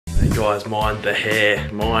Guys, mind the hair,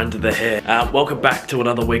 mind the hair. Welcome back to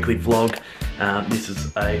another weekly vlog. This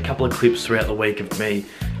is a couple of clips throughout the week of me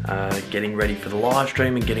getting ready for the live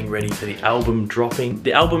stream and getting ready for the album dropping.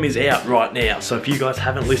 The album is out right now, so if you guys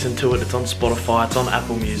haven't listened to it, it's on Spotify, it's on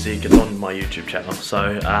Apple Music, it's on my YouTube channel.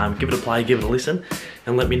 So give it a play, give it a listen,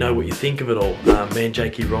 and let me know what you think of it all. Me and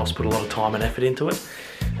Jakey Ross put a lot of time and effort into it.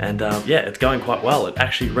 And yeah, it's going quite well. It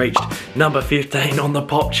actually reached number 15 on the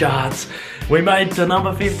pop charts. We made to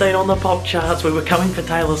number 15 on the pop charts. We were coming for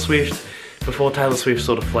Taylor Swift before Taylor Swift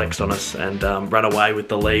sort of flexed on us and ran away with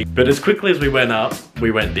the lead. But as quickly as we went up,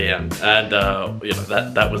 we went down. And you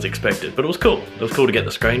know, that was expected, but it was cool. It was cool to get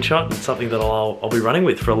the screenshot, and something that I'll be running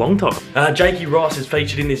with for a long time. Jakey Ross is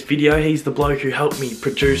featured in this video. He's the bloke who helped me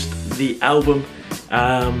produce the album.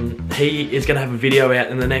 He is going to have a video out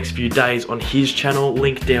in the next few days on his channel,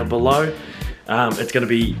 link down below. It's going to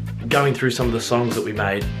be going through some of the songs that we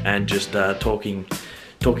made and just talking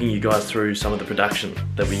you guys through some of the production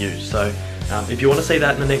that we use. So if you want to see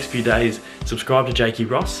that in the next few days, subscribe to Jakey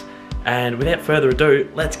Ross. And without further ado,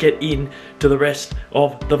 let's get into the rest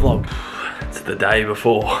of the vlog. It's the day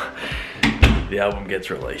before the album gets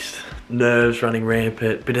released. Nerves running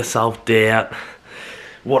rampant, bit of self-doubt.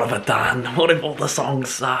 What have I done? What if all the songs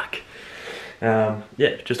suck? Yeah,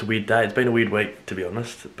 just a weird day. It's been a weird week, to be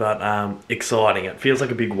honest, but exciting. It feels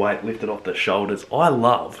like a big weight lifted off the shoulders. I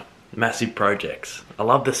love massive projects. I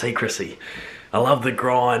love the secrecy. I love the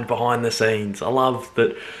grind behind the scenes. I love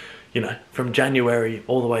that, you know, from January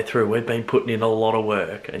all the way through, we've been putting in a lot of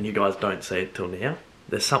work, and you guys don't see it till now.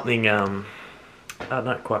 There's something, I don't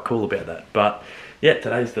know, quite cool about that. But yeah,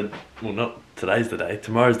 today's the, well, not today's the day,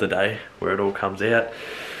 tomorrow's the day where it all comes out.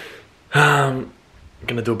 I'm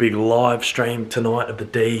gonna do a big live stream tonight of the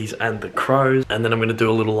D's and the Crows, and then I'm gonna do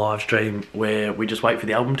a little live stream where we just wait for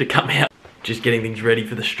the album to come out. Just getting things ready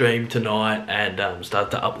for the stream tonight, and start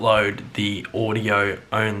to upload the audio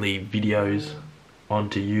only videos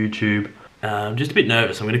onto YouTube. Just a bit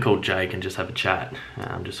nervous. I'm gonna call Jake and just have a chat.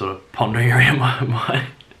 I'm just sort of pondering around my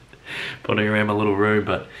pondering around my little room,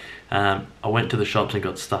 but I went to the shops and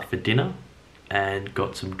got stuff for dinner and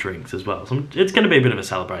got some drinks as well. So it's going to be a bit of a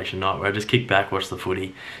celebration night where I just kick back, watch the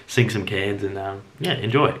footy, sing some cans, and yeah,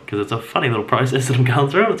 enjoy it, because it's a funny little process that I'm going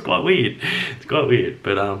through. It's quite weird. It's quite weird,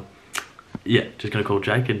 but yeah, just going to call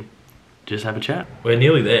Jake and just have a chat. We're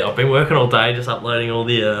nearly there. I've been working all day just uploading all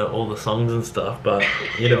the songs and stuff, but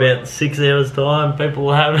in about 6 hours time, people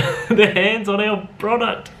will have their hands on our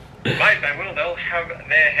product. Mate, they will. They'll have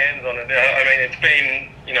their hands on it. I mean, it's been,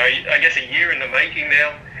 you know, I guess a year in the making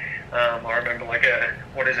now. I remember like a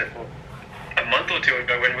month or two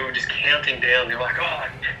ago when we were just counting down. They were like, oh,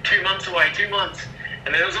 2 months away, 2 months.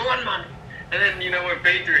 And then it was 1 month. And then, you know, we've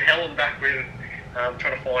been through hell and back with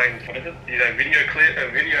trying to find, what is it, you know, video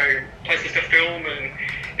places to film and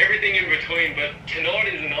everything in between. But tonight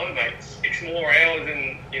is the night, mate. 6 more hours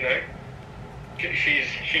and, you know,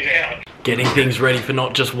 she's out. Getting things ready for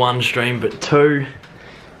not just one stream, but 2.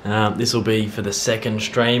 This will be for the 2nd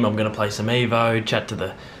stream. I'm going to play some Evo, chat to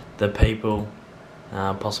the people,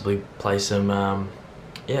 possibly play some,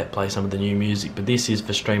 yeah, play some of the new music. But this is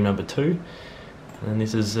for stream number 2, and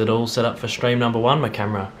this is it all set up for stream number 1. My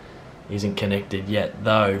camera isn't connected yet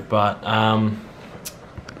though, but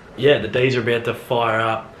yeah, the D's are about to fire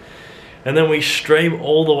up, and then we stream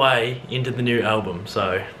all the way into the new album.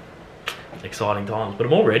 So exciting times, but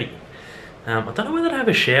I'm all ready. I don't know whether to have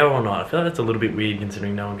a shower or not. I feel like that's a little bit weird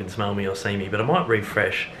considering no one can smell me or see me, but I might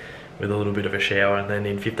refresh with a little bit of a shower, and then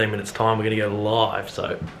in 15 minutes time we're going to go live.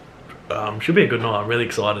 So should be a good night. I'm really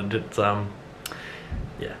excited. It's yeah,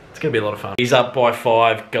 it's going to be a lot of fun. He's up by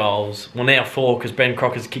 5 goals. Well, now 4, because Ben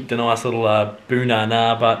Crocker's kicked a nice little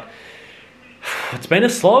boo-na-na, but it's been a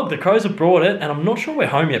slog. The Crows have brought it, and I'm not sure we're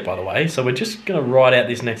home yet, by the way, so we're just going to ride out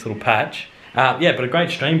this next little patch. Yeah, but a great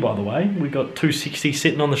stream, by the way. We got 260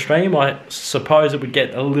 sitting on the stream. I suppose it would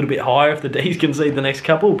get a little bit higher if the D's can see the next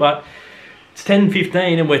couple, but it's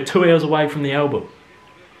 10:15 and we're 2 hours away from the album.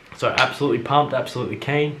 So absolutely pumped, absolutely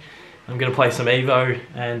keen. I'm going to play some Evo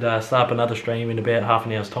and start up another stream in about half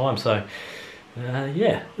an hour's time. So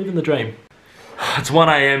yeah, living the dream. It's 1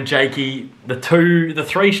 AM, Jakey. The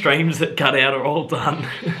 3 streams that cut out are all done.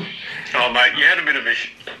 Oh, mate, you had a bit of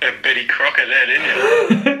a Betty Crocker there,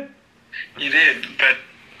 didn't you? You did, but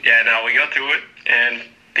yeah, no, we got to it, and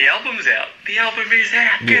the album's out. The album is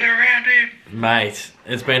out. Get around here, mate.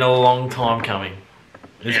 It's been a long time coming.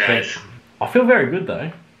 I feel very good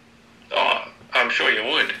though. Oh, I'm sure you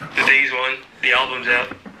would. The D's won. The album's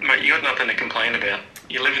out, mate. You got nothing to complain about.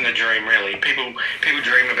 You're living the dream, really. People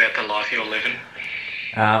dream about the life you're living.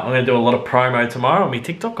 I'm going to do a lot of promo tomorrow on my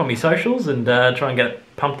TikTok, on my socials, and try and get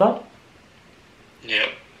it pumped up. Yep.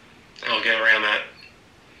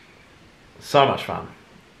 So much fun.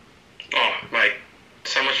 Oh, mate,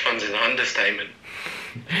 so much fun's an understatement.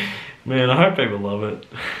 Man, I hope people love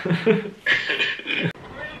it.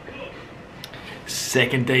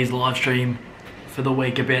 Second D's live stream for the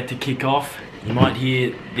week about to kick off. You might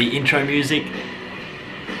hear the intro music.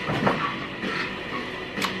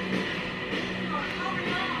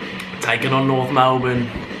 Taking on North Melbourne.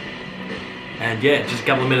 And yeah, just a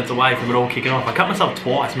couple of minutes away from it all kicking off. I cut myself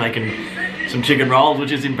twice making some chicken rolls,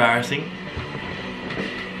 which is embarrassing.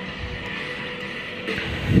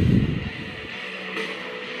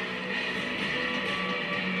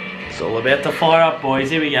 It's all about to fire up, boys.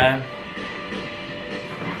 Here we go.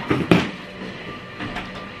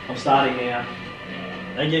 I'm starting now.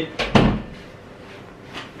 Thank you.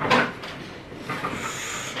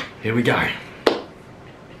 Here we go.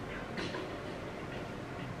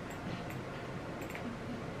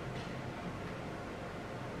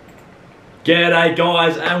 G'day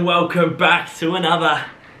guys, and welcome back to another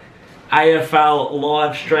AFL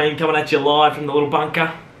live stream, coming at you live from the little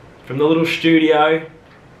bunker, from the little studio.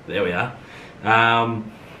 There we are.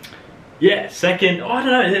 Yeah, second, I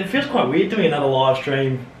don't know, it feels quite weird doing another live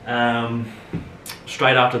stream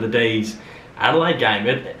straight after the D's Adelaide game.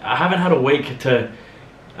 I haven't had a week to,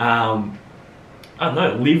 I don't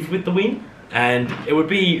know, live with the win, and it would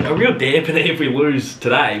be a real dampener if we lose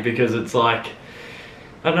today, because it's like,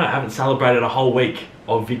 I don't know, I haven't celebrated a whole week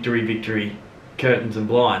of victory, curtains and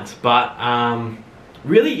blinds. But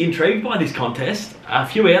really intrigued by this contest. A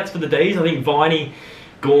few outs for the D's. I think Viney,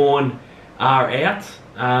 Gawn are out.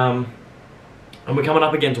 And we're coming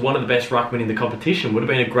up against one of the best ruckmen in the competition. Would have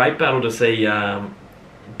been a great battle to see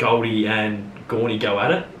Goldie and Gawny go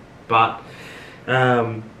at it. But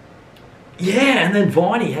yeah, and then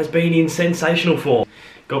Viney has been in sensational form.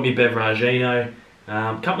 Got me Beveragino.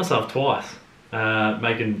 Cut myself twice.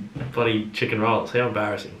 Making bloody chicken rolls. How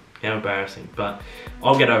embarrassing. How embarrassing. But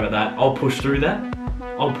I'll get over that. I'll push through that.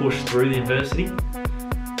 I'll push through the adversity.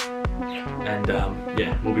 And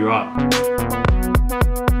yeah, we'll be right.